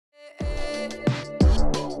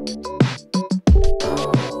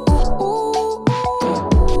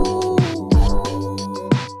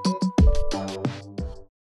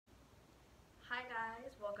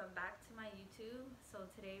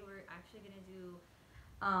to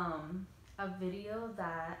a video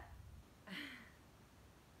that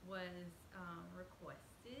was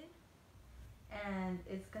requested, and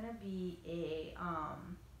it's gonna be a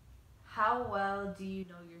how well do you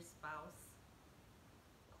know your spouse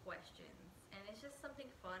questions, and it's just something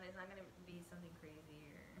fun. It's not gonna be something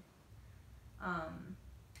crazy or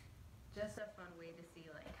just a fun way to see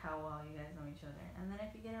like how well you guys know each other. And then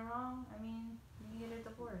if you get it wrong, I mean, you can get a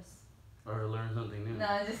divorce or learn something new. No,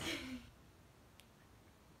 I'm just kidding.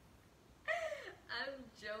 I'm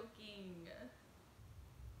joking.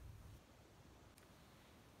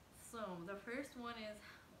 So the first one is,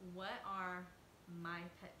 what are my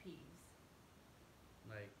pet peeves?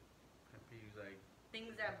 Like pet peeves, like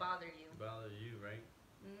Things that bother you. bother you, right?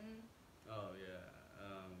 Mm-hmm. Oh yeah.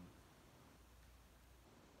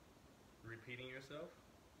 Repeating yourself.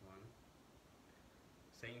 One.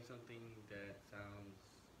 Saying something that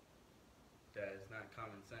is not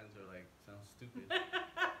common sense or like sounds stupid.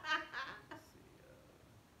 Let's see.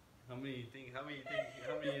 How many things?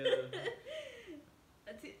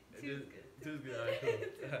 Two's good. Two's good. Alright, cool.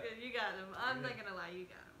 Two's good. You got him. I'm not gonna lie, you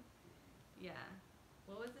got him. Yeah.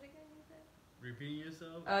 What was it again you said? Repeating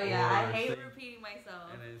yourself. Oh yeah, I hate repeating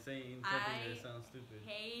myself. And then saying something that sounds stupid. I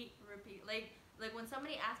hate repeat. Like when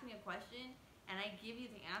somebody asks me a question and I give you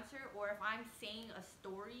the answer, or if I'm saying a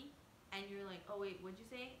story and you're like, oh wait, what'd you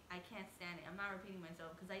say? I can't stand it. I'm not repeating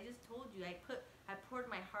myself because I just told you I poured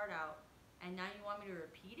my heart out, and now you want me to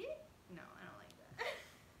repeat it? No, I don't like that.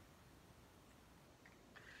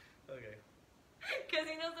 Okay. Because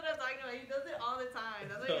he knows what I'm talking about. He does it all the time.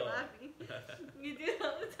 That's why you're laughing. You do it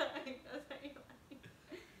all the time. That's why you're laughing.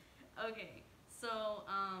 Okay, so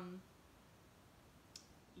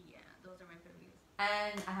yeah, those are my favorite.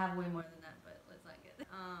 And I have way more than that, but let's not get.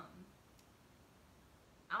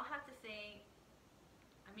 I'll have to say,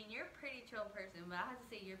 I mean, you're a pretty chill person, but I have to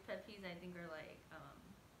say your pet peeves I think are like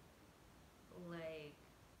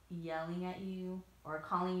yelling at you or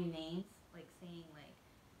calling you names, like saying like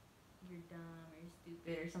you're dumb or you're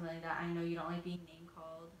stupid or something like that. I know you don't like being name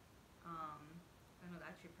called. I know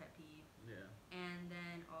that's your pet peeve. Yeah. And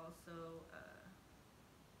then also,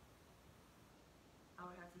 I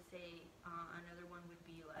would have to say another one would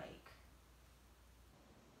be like,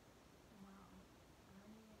 wow,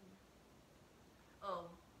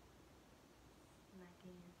 oh,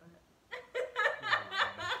 smacking your butt.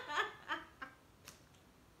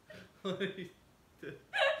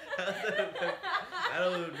 I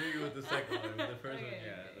don't agree with the second one, but the first one,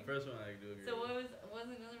 yeah. Okay. The first one I do agree So with. what was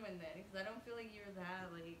another one then? Because I don't feel like you're that,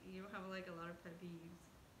 like, you don't have like a lot of pet peeves.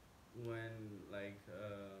 When, like,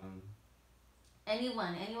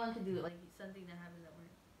 Anyone could do it, like something that happens at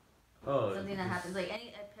work. Oh. Something that happens, like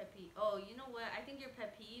any pet peeve. Oh, you know what? I think your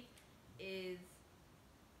pet peeve is,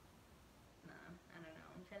 nah, I don't know.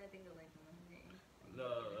 I'm trying to think of like one thing.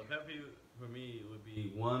 A pet peeve for me would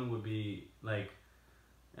be, like,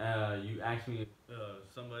 you ask me,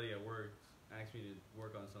 somebody at work asks me to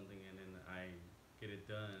work on something, and then I get it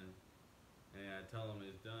done, and I tell them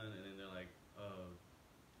it's done, and then they're like,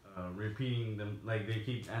 repeating them, like they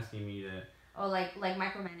keep asking me that. Oh, like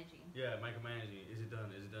micromanaging. Yeah, micromanaging. Is it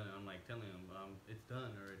done? Is it done? I'm like telling them, it's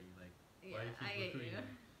done already. Like, Yeah, why do you keep repeating?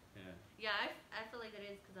 Yeah. Yeah, I feel like it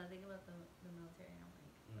is because I think about the military. And I'm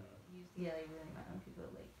like, yeah, they really not when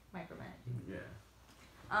people like micromanaging. Yeah.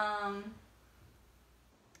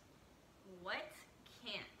 What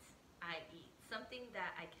can't I eat? Something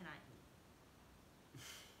that I cannot eat.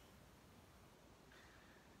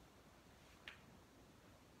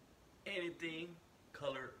 Anything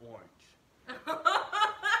colored orange.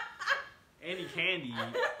 Any candy,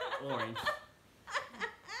 orange.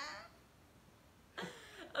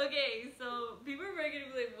 Okay, so people are probably gonna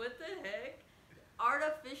be like, what the heck?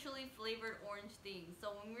 Artificially flavored orange things.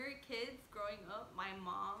 So when we were kids growing up, my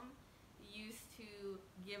mom used to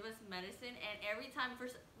give us medicine, and every time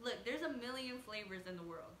look, there's a million flavors in the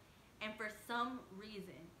world, and for some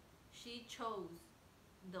reason she chose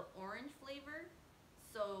the orange flavor.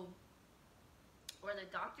 So, or the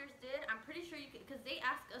doctors did, I'm pretty sure you could, because they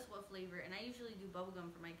ask us what flavor, and I usually do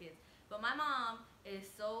bubblegum for my kids, but my mom is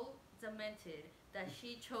so demented that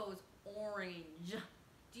she chose orange.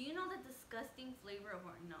 Do you know the disgusting flavor of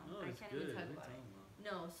orange? No, I can't even talk about it.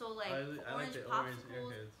 No, so like orange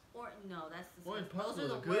popsicles, no, that's disgusting. Those are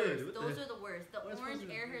the worst. Those are the worst. The orange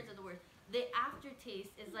airheads are the worst. The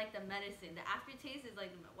aftertaste is like the medicine. The aftertaste is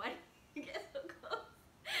like, why did you get so close?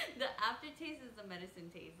 The aftertaste is the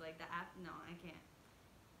medicine taste. Like no, I can't.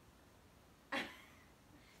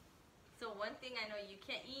 So one thing I know you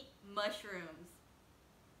can't eat, mushrooms.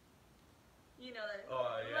 You know that.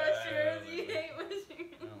 Oh yeah. Mushrooms. You hate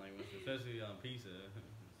mushrooms. I don't like mushrooms, especially on pizza.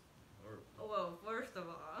 Whoa,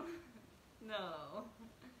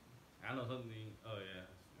 something. Oh yeah.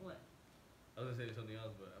 What? I was gonna say something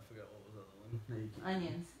else, but I forgot what was the other one.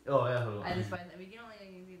 Onions. Oh yeah. Hold on. I despise them. You don't like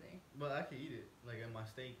onions either. But I can eat it. Like in my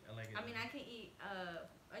steak, I like it. I mean, I can eat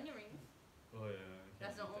onion rings. Oh yeah.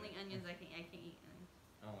 That's the only onions I can eat.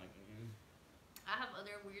 I don't like onions. I have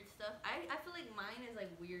other weird stuff. I feel like mine is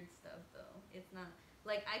like weird stuff though. It's not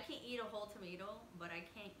like I can eat a whole tomato, but I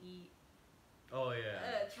can't eat. Oh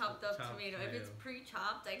yeah. Chopped up tomato. If it's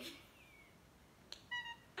pre-chopped, I can't.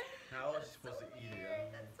 How else you supposed to eat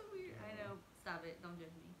it? That's so weird. I know. Stop it. Don't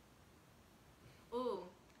judge me. Ooh,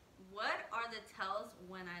 what are the tells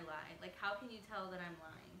when I lie? Like, how can you tell that I'm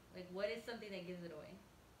lying? Like, what is something that gives it away?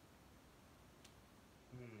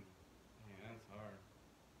 Yeah, that's hard.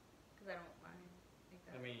 Because I don't lie like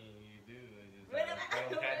that. I mean, you do. I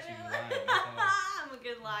don't catch you lying. I'm a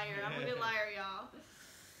good liar. I'm a good liar, y'all.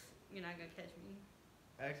 You're not gonna catch me.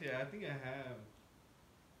 Actually, I think I have.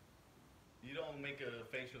 You don't make a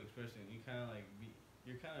facial expression. You kind of like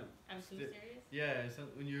you're kind of. I'm too serious. Yeah,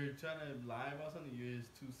 when you're trying to lie about something, you're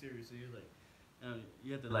just too serious. So you're like,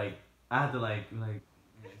 you have to like. I have to like.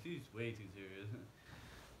 She's way too serious.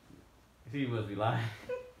 She must be lying.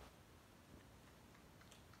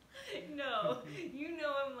 No, you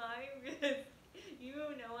know I'm lying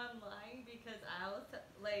because I was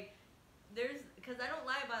like, because I don't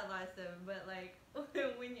lie about a lot of stuff, but like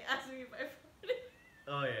when you ask me if I farted.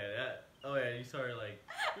 Oh yeah, you started like.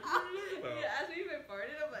 You asked me if I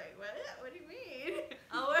farted. I'm like, what? What do you mean?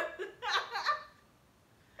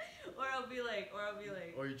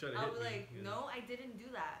 Or you try to I'll hit be me. like, no, I didn't do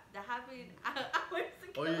that. That happened hours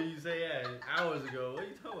ago. Oh, you say hours ago. What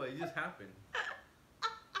are you talking about? It just happened.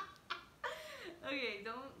 Okay,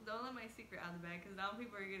 don't let my secret out of the bag, because now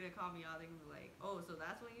people are gonna call me out. They're gonna be like, oh, so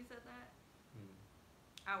that's when you said that?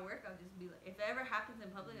 At work, I'll just be like, if it ever happens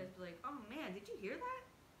in public, I'll just be like, oh man, did you hear that?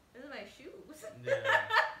 Those are my shoes.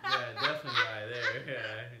 Yeah, definitely lie there.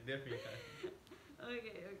 Yeah, definitely.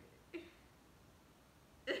 Okay.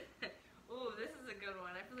 Ooh, this is a good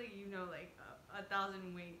one. I feel like you know like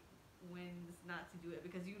 1,000 wins not to do it,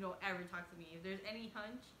 because you don't ever talk to me. If there's any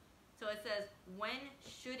hunch, so it says, when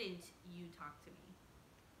shouldn't you talk to me?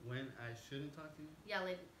 When I shouldn't talk to you? Yeah,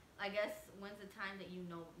 like, I guess when's the time that you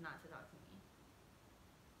know not to talk to me?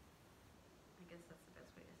 I guess that's the best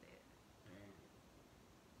way to say it.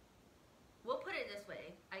 We'll put it this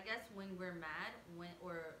way. I guess when we're mad,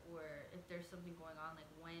 or if there's something going on, like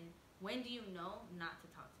when do you know not to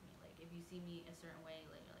talk to me? Like if you see me a certain way,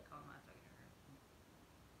 like you're like, oh, I'm not talking to her.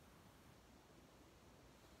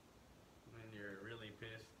 When you're really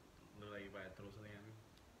pissed, look like you're about to throw something at me.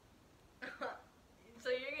 So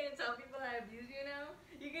you're gonna tell people I abuse you now?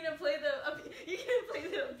 You're gonna play the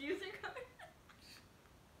abuser card?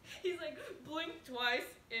 He's like, blink twice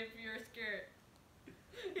if you're scared.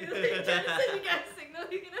 He's like trying to send you guys a signal.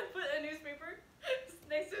 He's gonna put a newspaper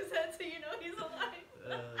next to his head so you know he's alive.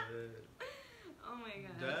 Oh my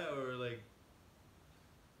god. That or like,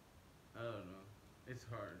 I don't know. It's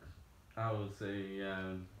hard. I would say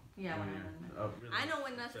yeah. Yeah, really I know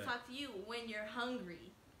when not to talk to you. When you're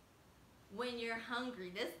hungry. When you're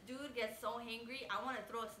hungry. This dude gets so hangry, I want to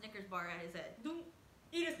throw a Snickers bar at his head. Dude,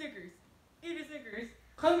 eat a Snickers. Eat a Snickers.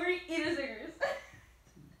 Hungry, eat a Snickers.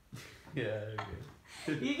 Yeah,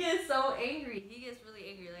 okay. He gets so angry. He gets really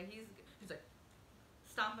angry. Like he's like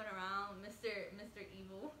stomping around, Mr.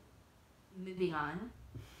 Evil. Moving on.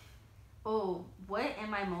 Oh, what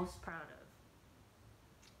am I most proud of?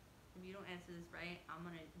 If you don't answer this right, I'm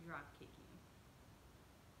gonna drop kick you.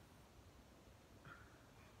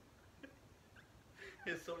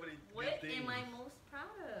 There's so many What good things. am I most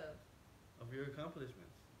proud of? Of your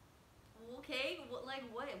accomplishments. Okay, what?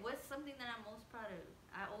 What's something that I'm most proud of?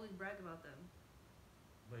 I always brag about them.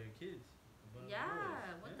 About your kids. About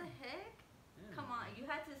Yeah, what yeah. the heck? Yeah. Come on, you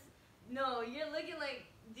had to. No, you're looking like.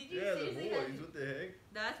 Did you Yeah, the seriously? boys. What the heck?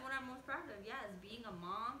 That's what I'm most proud of. Yeah, is being a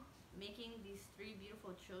mom, making these 3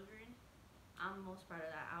 beautiful children. I'm most proud of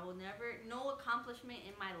that. I will never. No accomplishment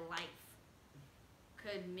in my life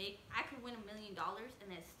could make. I could win $1 million and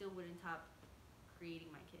that still wouldn't top creating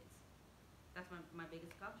my kids. That's my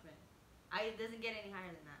biggest accomplishment. It doesn't get any higher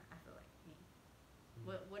than that. I feel like me.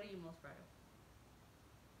 What are you most proud of?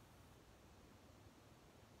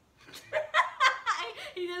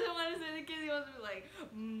 He doesn't want to say the kids. He wants to be like,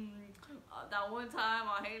 that one time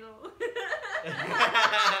on Halo.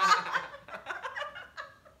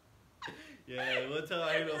 Yeah, one time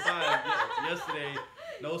I Halo 5 yesterday.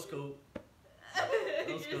 No scope.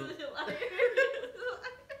 No scope.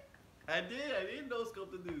 I did no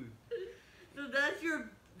scope the dude. So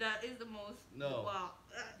that is the most. No. Wow.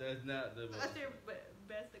 That's not the most. That's your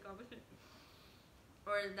best accomplishment.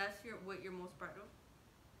 Or that's what you're most proud of.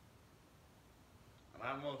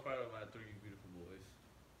 I'm most proud of my three beautiful boys.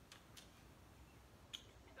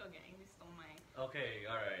 Okay, you stole mine. Okay,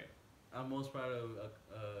 all right. I'm most proud of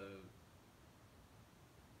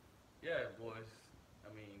yeah, boys. I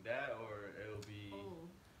mean that, or it'll be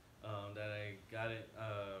Oh. that I got it.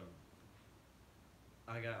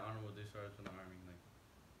 I got honorable discharge from the army. Like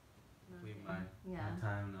complete my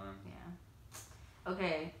time in the army. Yeah.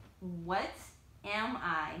 Okay, what am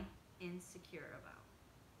I insecure about?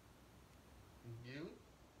 You?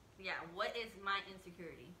 Yeah, what is my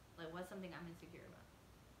insecurity? Like, what's something I'm insecure about?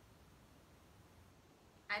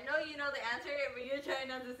 I know you know the answer, but you're trying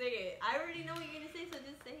not to say it. I already know what you're gonna say, so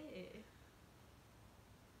just say it.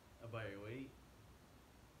 About your weight?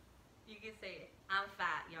 You can say it. I'm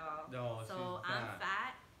fat, y'all. No, so she's I'm not.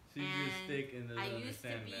 fat. She's just thick and doesn't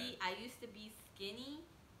understand that. I used to be skinny,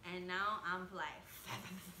 and now I'm like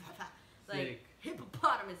Thick.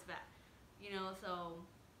 hippopotamus fat. You know, so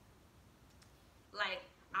like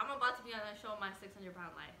I'm about to be on a show my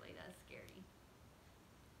 600-pound life. Like that's scary.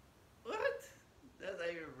 What? That's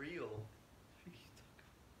not even real.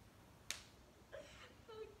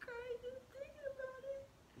 I'm crying just thinking about it.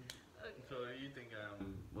 Okay. So you think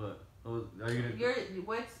what? Oh, are you gonna?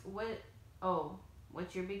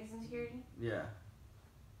 What's your biggest insecurity? Yeah.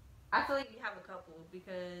 I feel like you have a couple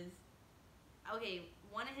because, okay,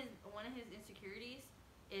 one of his insecurities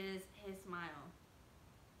is his smile.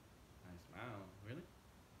 My smile, really?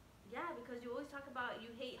 Yeah, because you always talk about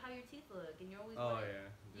you hate how your teeth look, and you're always yeah.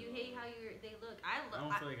 you hate how they look. I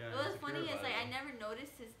don't feel like What was funny is like it. I never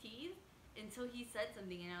noticed his teeth until he said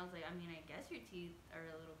something, and I was like, I mean, I guess your teeth are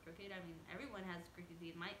a little crooked. I mean, everyone has crooked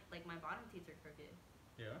teeth. My bottom teeth are crooked.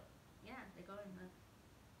 Yeah. Yeah, they go in.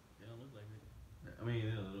 They don't look like it. I mean,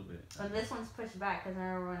 a little bit. But this one's pushed back because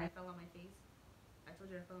I remember when I fell on my face. I told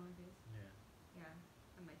you I fell on my face. Yeah. Yeah,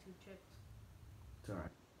 and my tooth chipped. It's alright.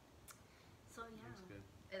 So yeah. That's good.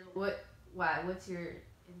 What? Why? What's your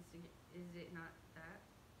instinct? Is it not that?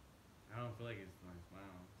 I don't feel like it's my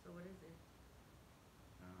smile. So what is it?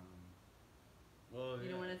 Well,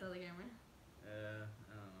 you don't want to tell the camera? I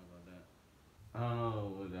don't know about that. I don't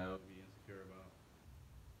know what I would be insecure about.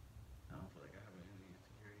 I don't feel like I have any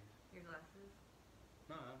insecurities. Your glasses?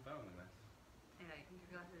 No, I'm fine with my glasses. Yeah, your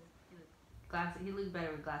glasses. He looked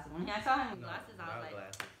better with glasses. When I saw him with glasses, I was like,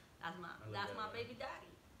 glasses. that's my baby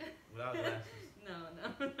daddy. Without glasses. No.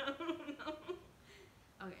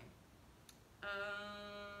 Okay.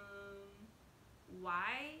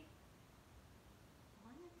 Why?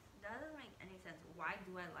 What? That doesn't make any sense. Why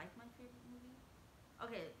do I like my favorite movie?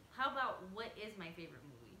 Okay, how about what is my favorite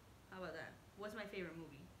movie? How about that? What's my favorite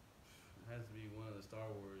movie? It has to be one of the Star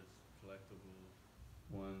Wars collectible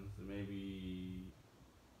ones. Maybe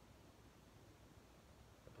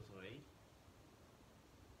Episode 8?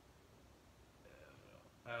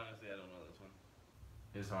 Honestly, I don't know this one.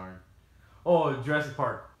 It's hard. Oh, Jurassic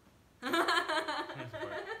Park.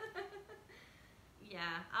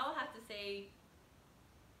 Yeah, I would have to say,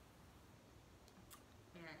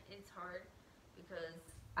 man, it's hard because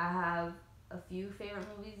I have a few favorite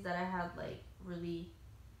movies that I have like really,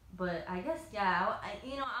 but I guess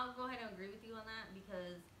I'll go ahead and agree with you on that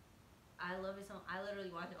because I love it so. I literally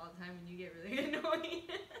watch it all the time, and you get really annoyed.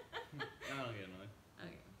 I don't get annoyed.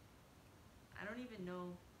 Okay, I don't even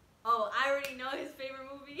know. Oh, I already know his favorite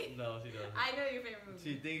movie. No, she doesn't. I know your favorite movie.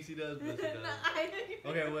 She thinks she does, but she doesn't. No, I know your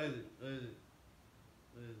Okay, what is it? What is it?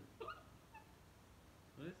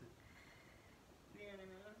 What is it? Yeah, I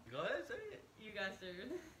know. Go ahead, say it. You got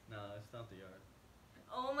served. No, it's not the yard.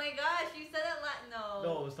 Oh my gosh, you said it no.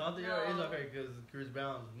 No, it's not the yard. It's No. okay because Chris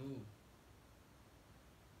Brown's moved.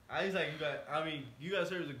 I was like, you got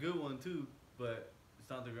served a good one too, but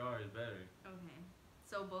it's not the yard is better. Okay,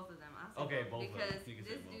 so both of them. I'll say Okay, both both of because them. You can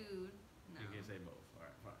this say both. dude. No. You can say both.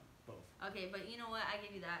 Alright, fine. Both. Okay, but you know what? I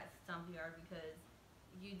give you that Stomp Yard because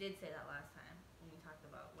you did say that last time when we talked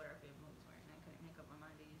about what our favorite movies were, and I couldn't make up my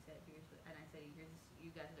mind. And you said and I said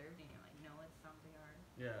you guys deserved it, and you're like, no, it's Stomp Yard.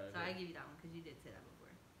 Yeah. So I give you that one because you did say that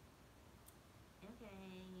before. Okay.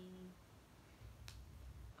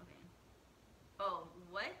 Okay. Oh,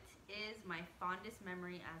 what is my fondest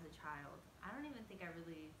memory as a child? I don't even think I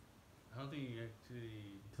really. I don't think you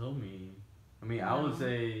actually told me. I mean, I would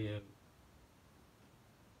say.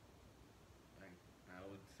 I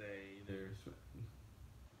would say either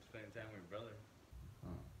spending time with your brother.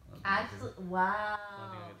 Actually, wow.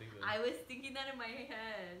 I I was thinking that in my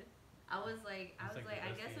head. I was like, I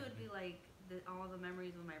guess it would be like all the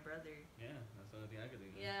memories with my brother. Yeah, that's the only thing I could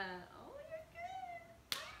think of. Yeah. Oh, you're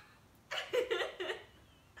good.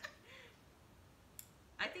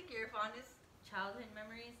 I think your fondest childhood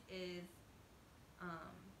memories is,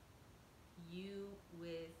 you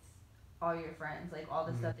with all your friends, like all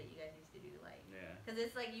the stuff that you guys used to do, like. Yeah. Because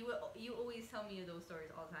it's like you always tell me those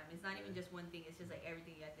stories all the time. It's not even just one thing. It's just like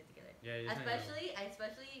everything you guys did together. Yeah. Especially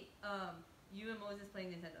you and Moses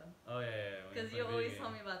playing Nintendo. Oh yeah. Because you always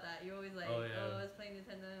tell me about that. You're always like, oh, yeah. I was playing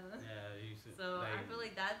Nintendo. Yeah. You used to, so I feel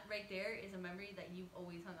like that right there is a memory that you've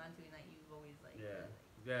always hung on to and that you've always like. Yeah.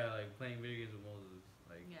 Like, yeah, like playing video games with Moses.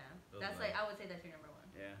 Like. Yeah. That's like I would say that's your number one.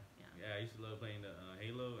 Yeah. Yeah. I used to love playing the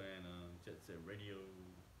Halo and Jet Set Radio.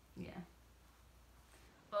 Yeah.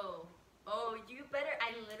 Oh, you better.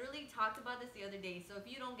 I literally talked about this the other day, so if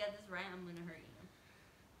you don't get this right, I'm gonna hurt you.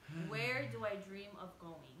 Where do I dream of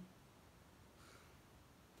going?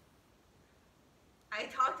 I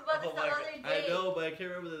talked about this the other day. I know, but I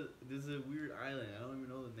can't remember this is a weird island. I don't even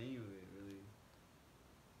know the name of it, really.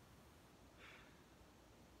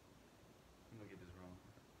 I'm gonna get this wrong.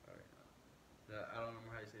 Alright. I don't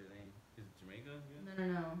remember how you say the name. Is it Jamaica? Yeah?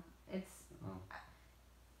 No.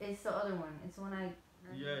 It's the other one. It's the one I.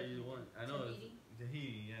 Yeah, you want. I know. Tahiti?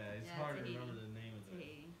 Tahiti, yeah. It's hard to remember the name of it.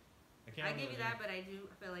 Tahiti. I gave you that, but I do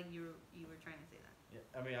feel like you were trying to say that. Yeah,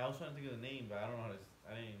 I mean, I was trying to think of the name, but I don't know how to.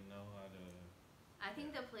 I didn't know how to. I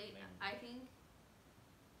think the place. I think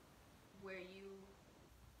where you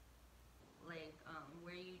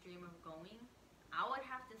where you dream of going. I would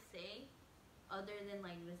have to say, other than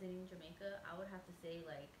like visiting Jamaica, I would have to say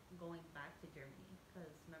like going back to Germany, because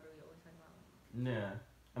remember we always talk about. Yeah,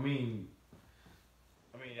 I mean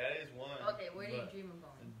that is one. Okay, where do you dream of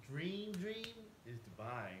going? Dream is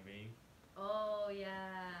Dubai, babe. Oh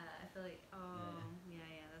yeah, I feel like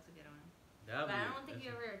yeah, that's a good one. But I don't think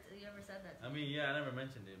you ever said that to me. I mean, yeah, I never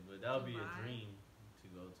mentioned it, but that would be a dream to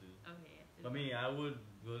go to. Okay. I mean, I would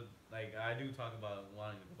go, like, I do talk about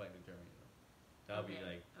wanting to go back to Germany, though. That would be,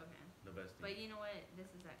 like, the best thing. But you know what? This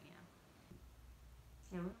is that, yeah.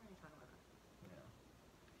 Yeah, we're not going to talk about that.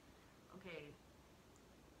 Yeah. Okay.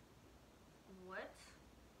 What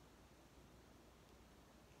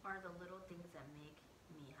are the little things that make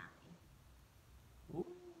me happy? Ooh.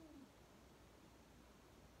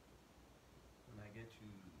 When I get you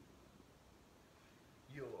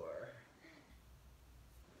your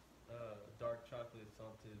dark chocolate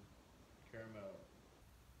salted caramel.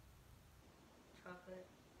 Chocolate.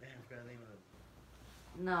 Man, I forgot the name of it.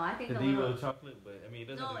 No, I think the Diva chocolate, but I mean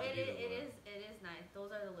it doesn't. No, it is nice. Those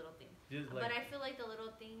are the little things. But I feel like the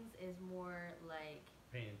little things is more like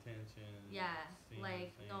paying attention. Yeah,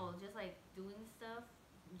 like no, just like doing stuff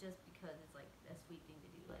just because it's like a sweet thing to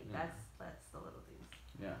do. Like that's the little things.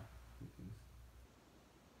 Yeah.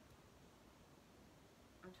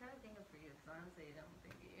 I'm trying to think of for you because honestly I don't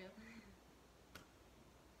think of you.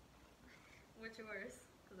 What's yours?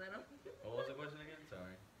 Because I don't. What was the question again?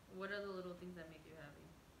 Sorry. What are the little things that make you happy?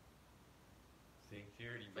 See,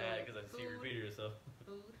 you're already mad because I see you repeating yourself.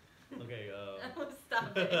 Food. Okay.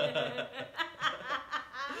 Stop it.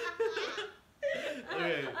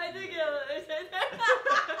 Okay. I do get what I said.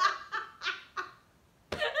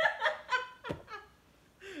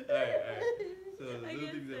 Alright. So the little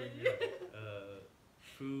things that make me happy.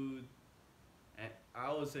 Food. And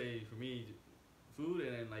I would say for me, food,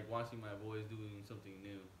 and then like watching my boys doing something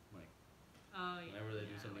new. Like whenever they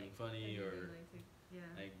do something funny or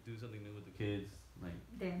like do something new with the kids, like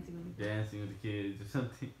dancing with the kids or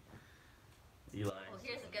something. Eli. Well,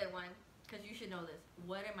 here's a good one, because you should know this.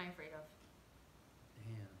 What am I afraid of?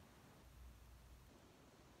 Damn.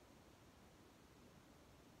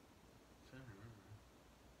 I'm trying to remember.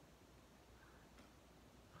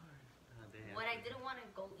 Damn. What I didn't want to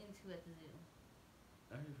go into at the zoo.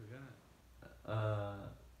 I already forgot.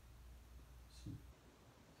 Shoot.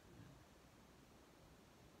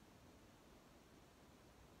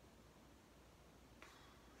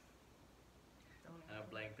 I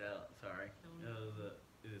blanked out. Sorry.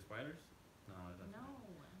 Is it spiders? No, it's not. No.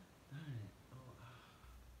 Darn it.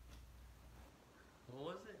 What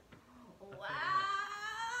was it? Wow.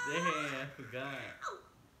 Damn, I forgot.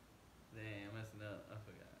 Damn, I'm messing up. I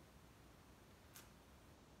forgot.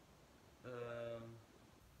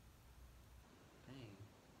 Dang.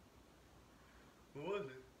 What was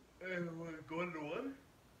it? Going to the water?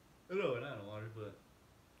 No, not in the water, but.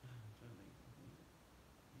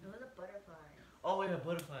 It was a butterfly. Oh, yeah,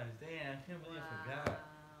 butterflies. Damn, I can't believe I forgot.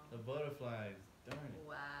 The butterflies. Darn it.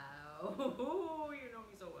 Wow. You know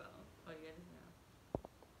me so well. Oh, you guys know.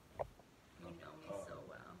 You know me so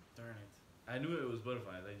well. Darn it. I knew it was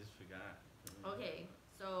butterflies. I just forgot. Okay,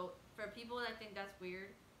 so for people that think that's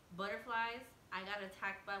weird, butterflies, I got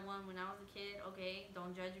attacked by one when I was a kid. Okay,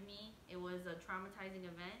 don't judge me. It was a traumatizing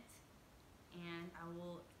event, and I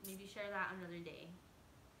will maybe share that another day.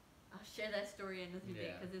 I'll share that story another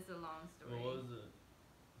day because it's a long story. What was it?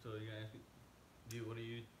 So you gonna ask me? What do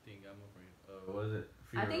you think I'm afraid of? What is it?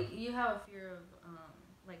 I think you have a fear of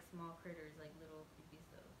like small critters, like little creepy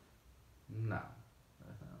stuff. No,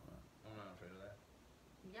 that's not. I'm not afraid of that.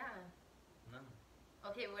 Yeah. No.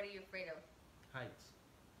 Okay, what are you afraid of? Heights.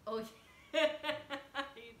 Oh, you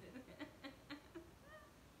didn't.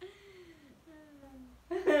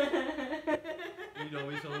 You know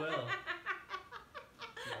me so well.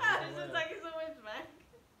 I was just talking so much back.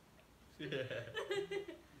 Yeah.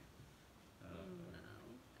 No,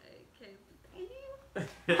 I can't believe you.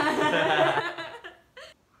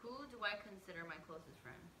 Who do I consider my closest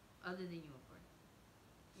friend? Other than you, of course.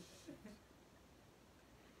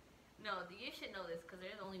 No, you should know this because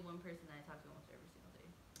there's only one person that I talk to almost every single day.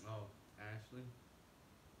 Oh, Ashley?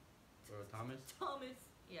 Or Thomas? Thomas.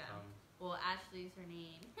 Yeah. Thomas. Well, Ashley's her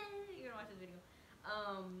name. You're gonna watch this video.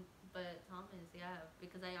 But Thomas, yeah,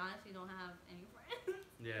 because I honestly don't have any friends.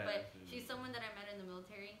 Yeah. But she's someone that I met in the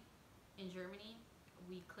military in Germany.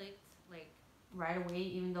 We clicked like right away,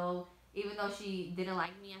 even though she didn't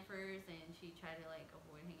like me at first and she tried to like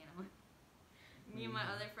avoid hanging out with me and my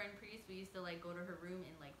other friend Priest. We used to like go to her room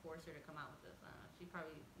and like force her to come out with us. I don't know, she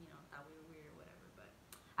probably thought we were weird or whatever, but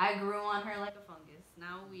I grew on her like a fungus.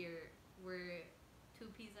 Now we're two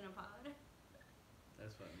peas in a pod.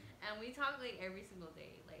 That's funny. And we talk like every single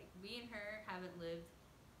day. Like me and her haven't lived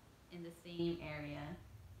in the same area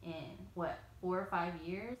in what 4 or 5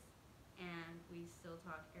 years, and we still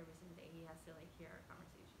talk every single day. He has to like hear our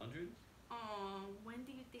conversation. Hundreds? When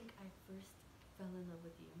do you think I first fell in love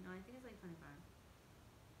with you? No, I think it's like 25.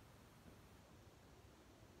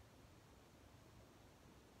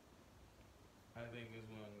 I think it's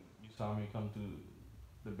when you saw me come to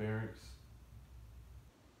the barracks.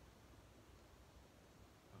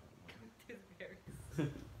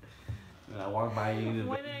 When I walk by you in the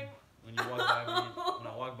when you walk by me, when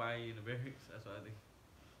I walk by you in the barracks, that's what I think.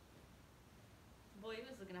 Boy, he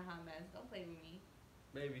was looking a hot mess. Don't play with me.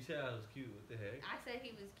 Baby, you said I was cute. What the heck? I said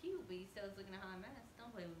he was cute, but you still was looking a hot mess.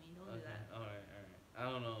 Don't play with me. Don't do that. Alright. I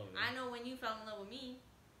don't know. I know when you fell in love with me.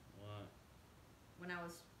 What? When I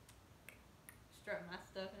was strutting my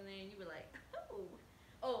stuff in there, and you were like,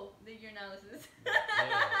 oh, did your analysis?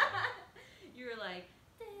 Yeah. You were like,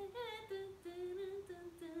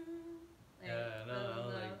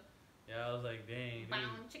 I was like, dang.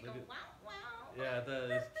 Bound chicken, wow, wow. Yeah, I thought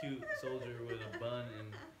this cute soldier with a bun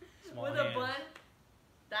and small with hands. a bun?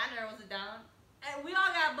 That narrows it down. And we all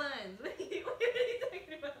got buns. What are you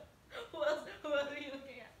talking about? Who else are you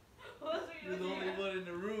looking at? You're the only one in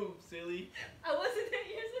the room, silly. I wasn't there.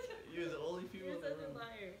 You're the only female in the room. You're such a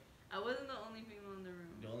liar. I wasn't the only female in the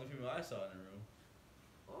room. The only female I saw in the room.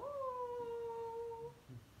 Oh.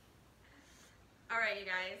 Alright, you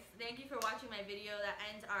guys. Thank you for watching my video. That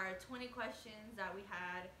ends our 20 questions that we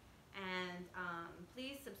had. And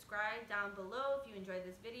please subscribe down below if you enjoyed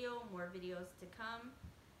this video. More videos to come.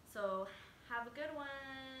 So, have a good one.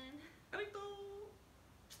 Arigato.